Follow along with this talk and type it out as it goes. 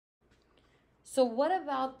So what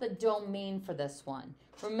about the domain for this one?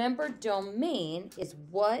 Remember, domain is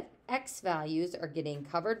what x values are getting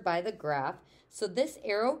covered by the graph. So this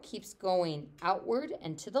arrow keeps going outward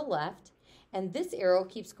and to the left, and this arrow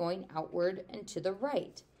keeps going outward and to the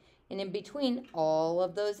right. And in between, all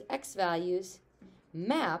of those x values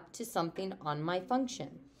map to something on my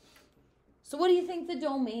function. So what do you think the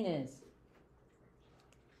domain is?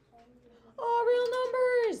 All real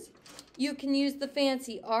numbers. You can use the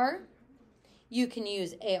fancy R. You can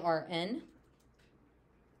use ARN.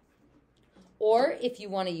 Or if you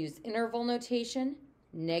want to use interval notation,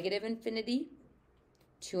 negative infinity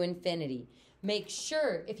to infinity. Make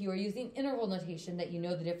sure if you are using interval notation that you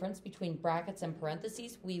know the difference between brackets and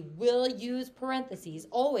parentheses. We will use parentheses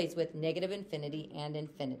always with negative infinity and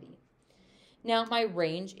infinity. Now my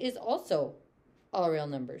range is also all real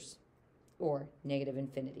numbers or negative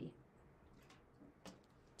infinity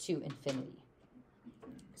to infinity.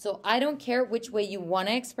 So I don't care which way you want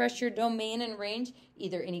to express your domain and range,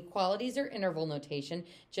 either inequalities or interval notation.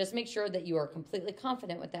 Just make sure that you are completely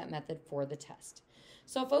confident with that method for the test.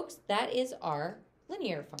 So folks, that is our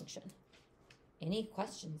linear function. Any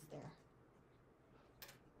questions there?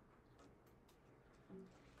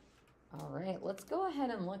 All right, let's go ahead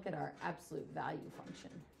and look at our absolute value function.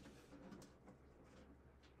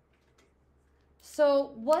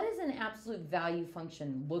 So what does an absolute value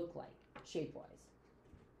function look like shape-wise?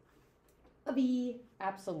 A V.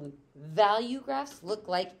 Absolute value graphs look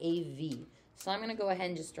like a V. So I'm going to go ahead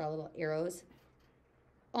and just draw little arrows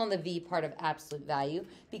on the V part of absolute value,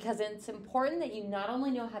 because it's important that you not only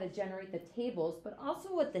know how to generate the tables, but also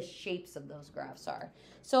what the shapes of those graphs are.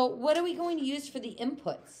 So what are we going to use for the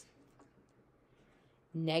inputs?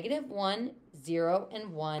 -1, 0,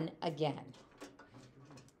 and 1 again.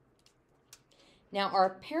 Now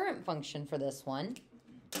our parent function for this one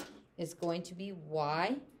is going to be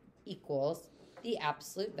y equals the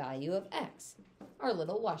absolute value of x, our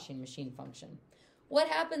little washing machine function. What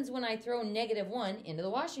happens when I throw -1 into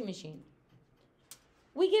the washing machine?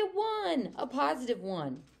 We get 1, a positive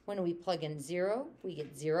 1. When we plug in 0, we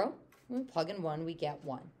get 0. When we plug in 1, we get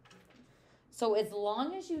 1. So as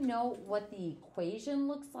long as you know what the equation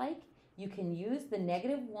looks like, you can use the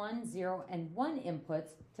 -1, 0, and 1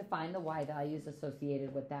 inputs to find the y values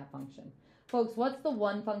associated with that function. Folks, what's the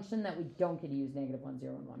one function that we don't get to use -1,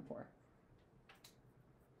 0, and 1 for?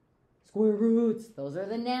 Square roots. Those are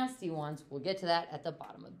the nasty ones. We'll get to that at the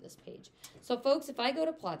bottom of this page. So folks, if I go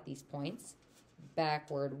to plot these points,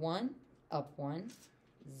 backward 1, up 1,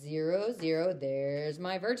 0, 0, there's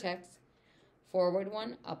my vertex. Forward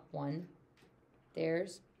 1, up 1,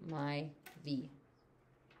 there's my V.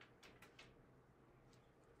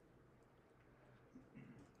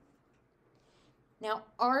 Now,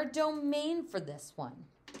 our domain for this one.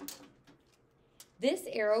 This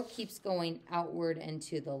arrow keeps going outward and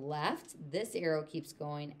to the left. This arrow keeps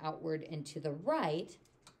going outward and to the right.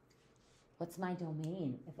 What's my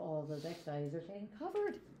domain if all of those x values are getting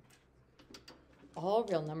covered? All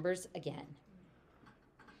real numbers again.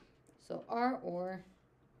 So R or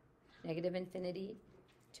 -infinity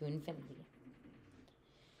to infinity.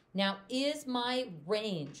 Now, is my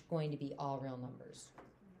range going to be all real numbers?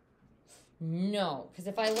 No, because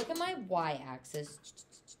if I look at my y-axis,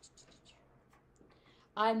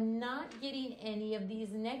 I'm not getting any of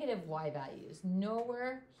these negative y values.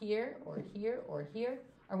 Nowhere here or here or here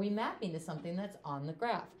are we mapping to something that's on the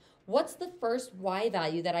graph. What's the first y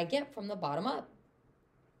value that I get from the bottom up?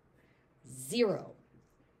 0.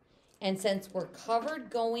 And since we're covered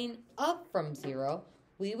going up from 0,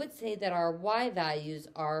 we would say that our y values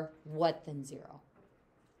are what than 0?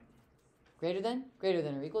 Greater than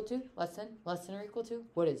or equal to, less than or equal to,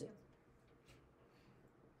 what is it?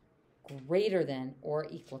 Greater than or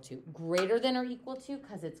equal to. Greater than or equal to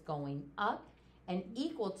because it's going up, and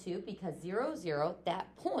equal to because 0, 0,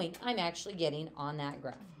 that point I'm actually getting on that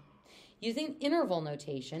graph. Using interval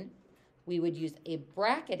notation, we would use a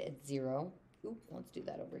bracket at 0. Let's do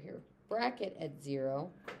that over here. Bracket at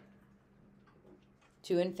 0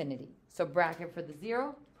 to infinity. So bracket for the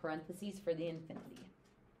 0, parentheses for the infinity.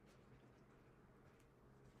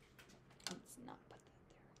 Let's not put that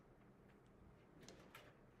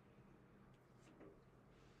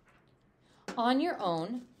there. On your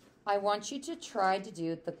own, I want you to try to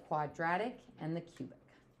do the quadratic and the cubic.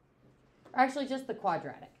 Or actually just the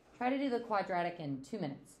quadratic. Try to do the quadratic in 2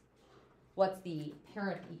 minutes. What's the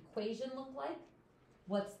parent equation look like?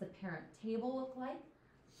 What's the parent table look like?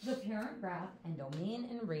 The parent graph and domain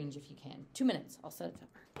and range if you can. 2 minutes. I'll set a timer.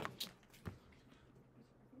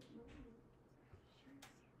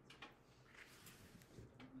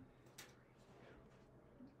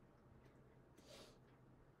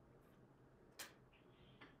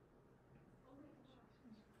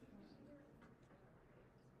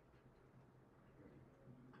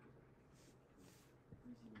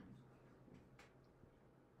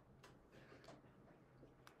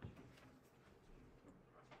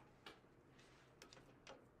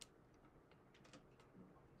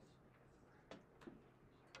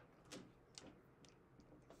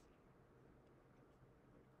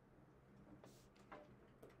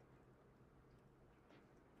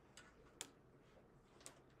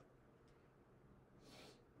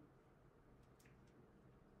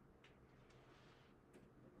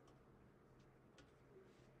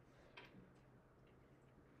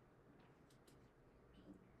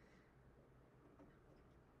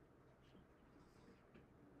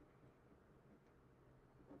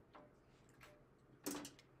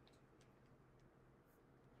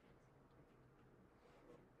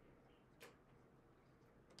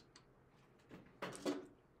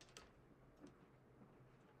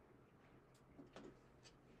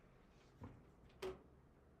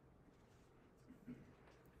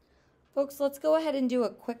 Folks, let's go ahead and do a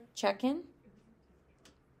quick check-in.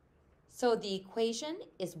 So the equation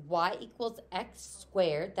is y equals x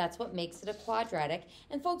squared. That's what makes it a quadratic.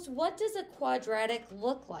 And folks, what does a quadratic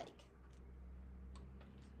look like?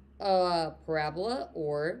 A parabola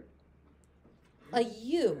or a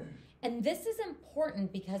U. And this is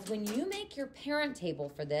important because when you make your parent table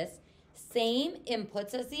for this, same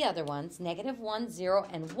inputs as the other ones, -1, 0,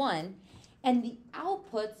 and 1, and the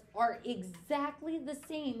outputs are exactly the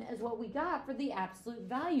same as what we got for the absolute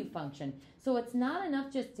value function. So it's not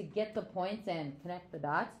enough just to get the points and connect the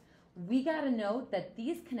dots. We got to note that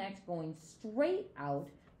these connect going straight out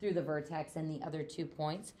through the vertex and the other 2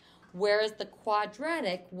 points, whereas the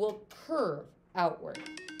quadratic will curve outward.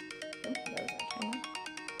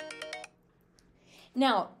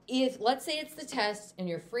 Now, if, let's say it's the test and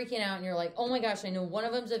you're freaking out and you're like, oh my gosh, I know one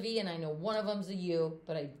of them's a V and I know one of them's a U,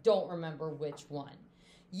 but I don't remember which one.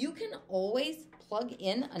 You can always plug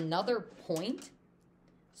in another point.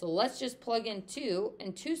 So let's just plug in 2,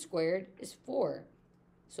 and 2 squared is 4.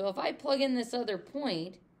 So if I plug in this other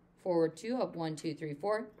point, forward 2, up 1, 2, 3,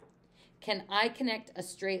 4, can I connect a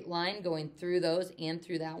straight line going through those and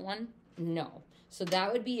through that one? No. So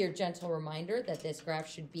that would be your gentle reminder that this graph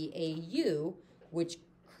should be a U, which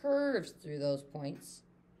curves through those points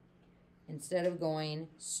instead of going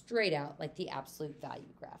straight out like the absolute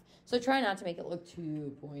value graph. So try not to make it look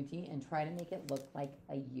too pointy and try to make it look like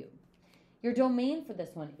a U. Your domain for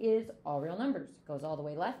this one is all real numbers. It goes all the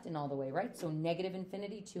way left and all the way right. So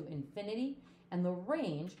 -infinity to infinity. And the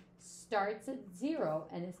range starts at 0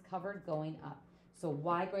 and is covered going up. So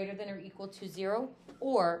y greater than or equal to 0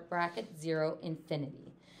 or bracket 0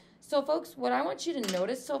 infinity. So folks, what I want you to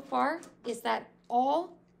notice so far is that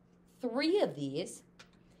all 3 of these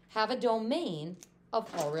have a domain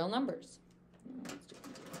of all real numbers.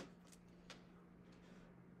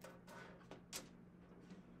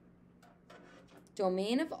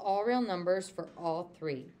 Domain of all real numbers for all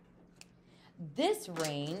 3. This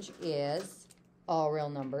range is all real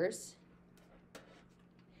numbers.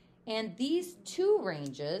 And these 2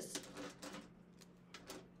 ranges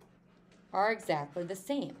are exactly the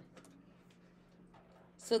same.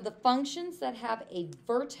 So the functions that have a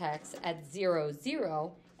vertex at 0,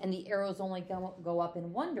 0, and the arrows only go up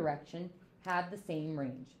in one direction have the same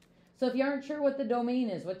range. So if you aren't sure what the domain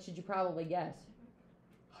is, what should you probably guess?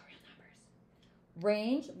 All real numbers.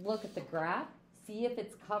 Range, look at the graph, see if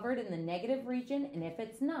it's covered in the negative region, and if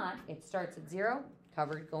it's not, it starts at 0,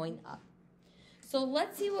 covered going up. So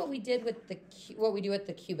let's see what we did with what we do with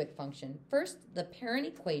the cubic function. First, the parent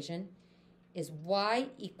equation is y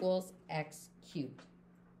equals x cubed.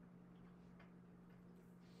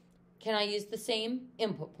 Can I use the same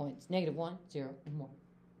input points? -1, 0, and 1.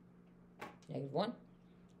 -1,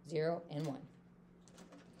 0, and 1.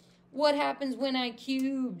 What happens when I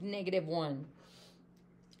cube -1?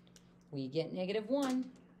 We get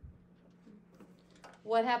 -1.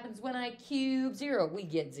 What happens when I cube 0? We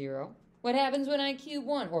get 0. What happens when I cube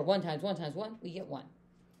 1? Or 1 times 1 times 1? We get 1.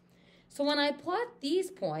 So when I plot these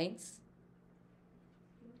points,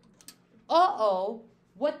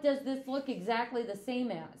 what does this look exactly the same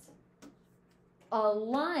as? A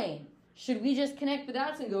line. Should we just connect the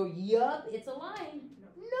dots and go, yup, it's a line?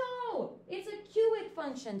 No, it's a cubic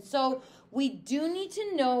function. So we do need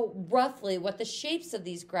to know roughly what the shapes of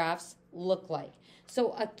these graphs look like.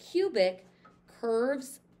 So a cubic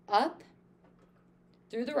curves up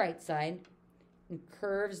through the right side and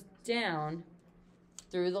curves down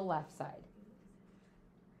through the left side.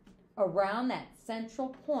 Around that central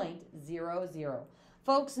point, 0, 0.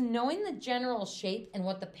 Folks, knowing the general shape and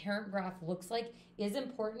what the parent graph looks like is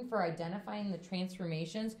important for identifying the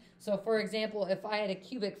transformations. So for example, if I had a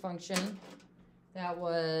cubic function that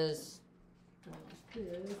was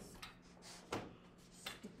this.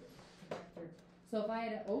 So if I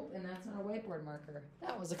had and that's not a whiteboard marker.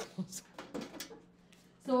 That was a close one.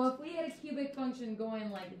 So if we had a cubic function going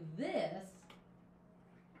like this,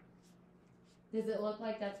 does it look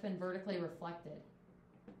like that's been vertically reflected?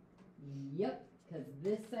 Yep. Because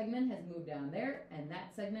this segment has moved down there, and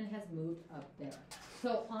that segment has moved up there.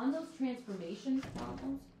 So on those transformation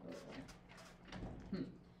problems,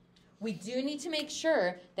 we do need to make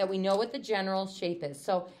sure that we know what the general shape is.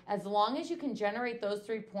 So as long as you can generate those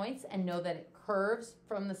 3 points and know that it curves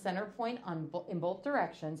from the center point in both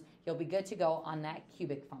directions, you'll be good to go on that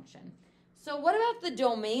cubic function. So what about the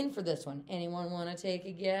domain for this one? Anyone want to take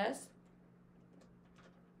a guess?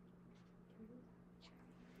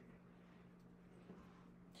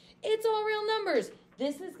 It's all real numbers.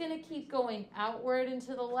 This is going to keep going outward and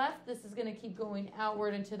to the left. This is going to keep going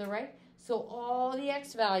outward and to the right. So all the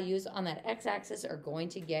x values on that x-axis are going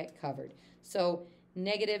to get covered. So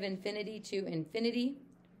negative infinity to infinity,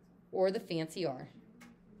 or the fancy R.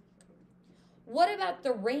 What about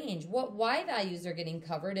the range? What y values are getting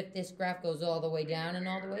covered if this graph goes all the way down and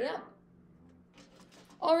all the way up?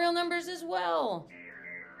 All real numbers as well.